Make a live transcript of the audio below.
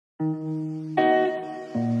I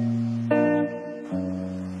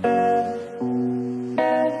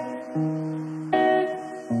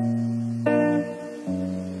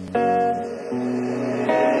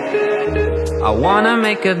wanna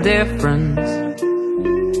make a difference,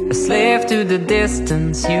 a slave to the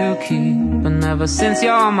distance you keep. And ever since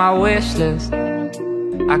you're on my wish list,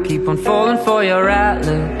 I keep on falling for your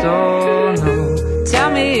atlas. Oh no,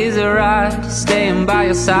 tell me, is it right staying by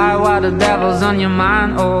your side while the devil's on your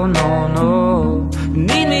mind? Oh no, no, you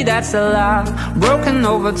need me, that's a lie, broken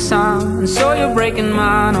over time, and so you're breaking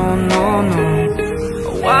mine. Oh no, no,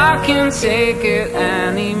 oh, I can't take it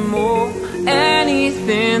anymore.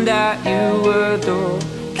 Anything that you adore,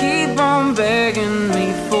 keep on begging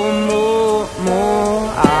me for more, more.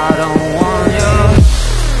 I don't want your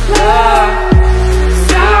love,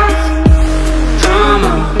 sex,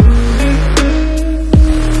 drama.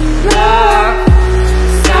 Love,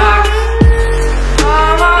 sex,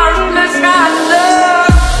 drama. Let's not love.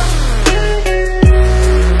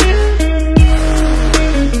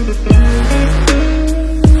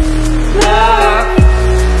 Love,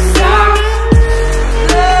 sex,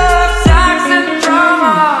 love, sex and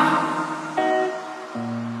drama.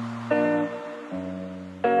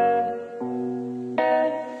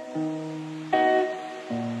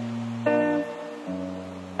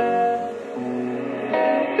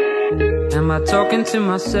 Am I talking to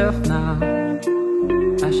myself now?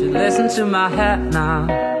 I should listen to my head now.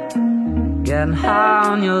 Getting high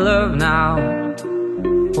on your love now,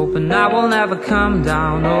 hoping I will never come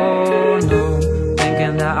down. Oh no,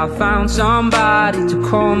 thinking that I found somebody to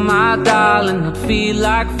call my darling, not feel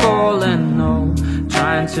like falling. No,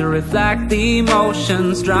 trying to reflect the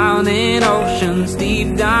emotions, drowning oceans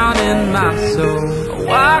deep down in my soul. Oh,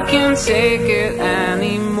 I can't take it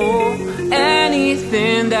anymore.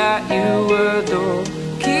 Anything that you adore,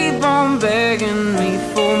 keep on begging me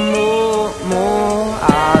for